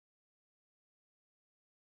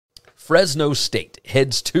Fresno State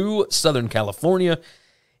heads to Southern California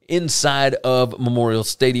inside of Memorial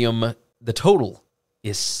Stadium. The total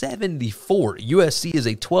is 74. USC is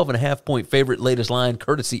a 12.5-point favorite, latest line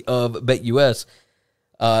courtesy of BetUS.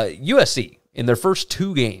 USC, in their first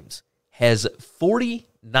 2 games, has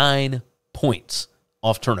 49 points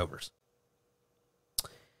off turnovers.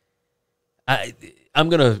 I'm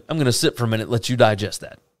gonna sit for a minute, let you digest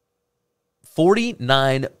that.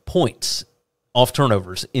 49 points off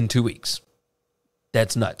turnovers in 2 weeks.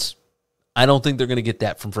 That's nuts. I don't think they're going to get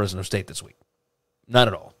that from Fresno State this week. Not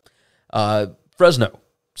at all. Fresno,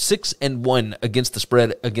 6-1 against the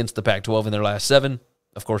spread against the Pac-12 in their last 7.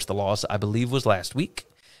 Of course, the loss, I believe, was last week.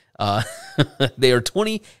 They are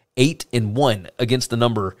 28-1 against the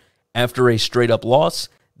number after a straight-up loss.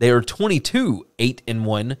 They are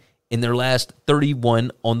 22-8-1 in their last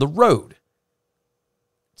 31 on the road.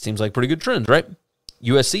 Seems like pretty good trends, right?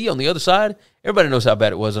 USC, on the other side, everybody knows how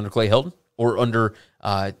bad it was under Clay Helton or under,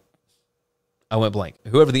 I went blank,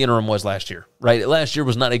 whoever the interim was last year, right? Last year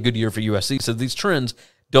was not a good year for USC, so these trends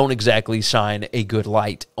don't exactly shine a good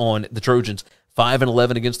light on the Trojans.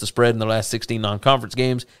 5-11 against the spread in their last 16 non-conference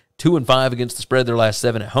games, 2-5 against the spread their last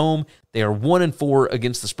 7 at home. They are 1-4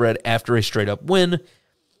 against the spread after a straight-up win.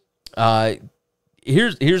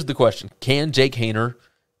 Here's the question. Can Jake Haener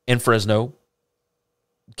and Fresno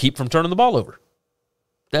keep from turning the ball over?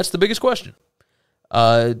 That's the biggest question.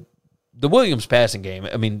 The Williams passing game,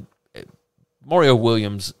 I mean, Mario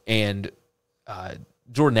Williams and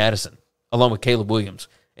Jordan Addison, along with Caleb Williams,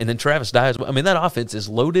 and then Travis Dye as well. I mean, that offense is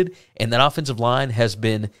loaded, and that offensive line has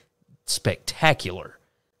been spectacular.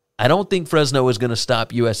 I don't think Fresno is going to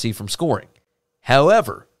stop USC from scoring.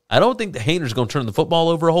 However, I don't think the Haener's going to turn the football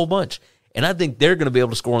over a whole bunch, and I think they're going to be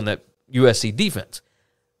able to score on that USC defense.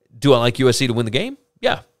 Do I like USC to win the game?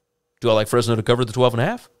 Yeah. Do I like Fresno to cover the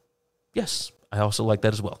 12.5? Yes, I also like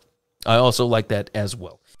that as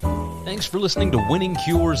well. Thanks for listening to Winning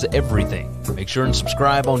Cures Everything. Make sure and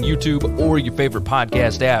subscribe on YouTube or your favorite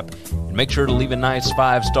podcast app, and make sure to leave a nice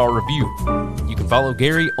 5-star review. You can follow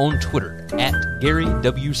Gary on Twitter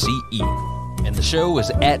 @GaryWCE, and the show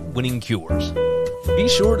is @Winning Cures. Be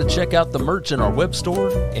sure to check out the merch in our web store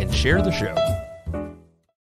and share the show.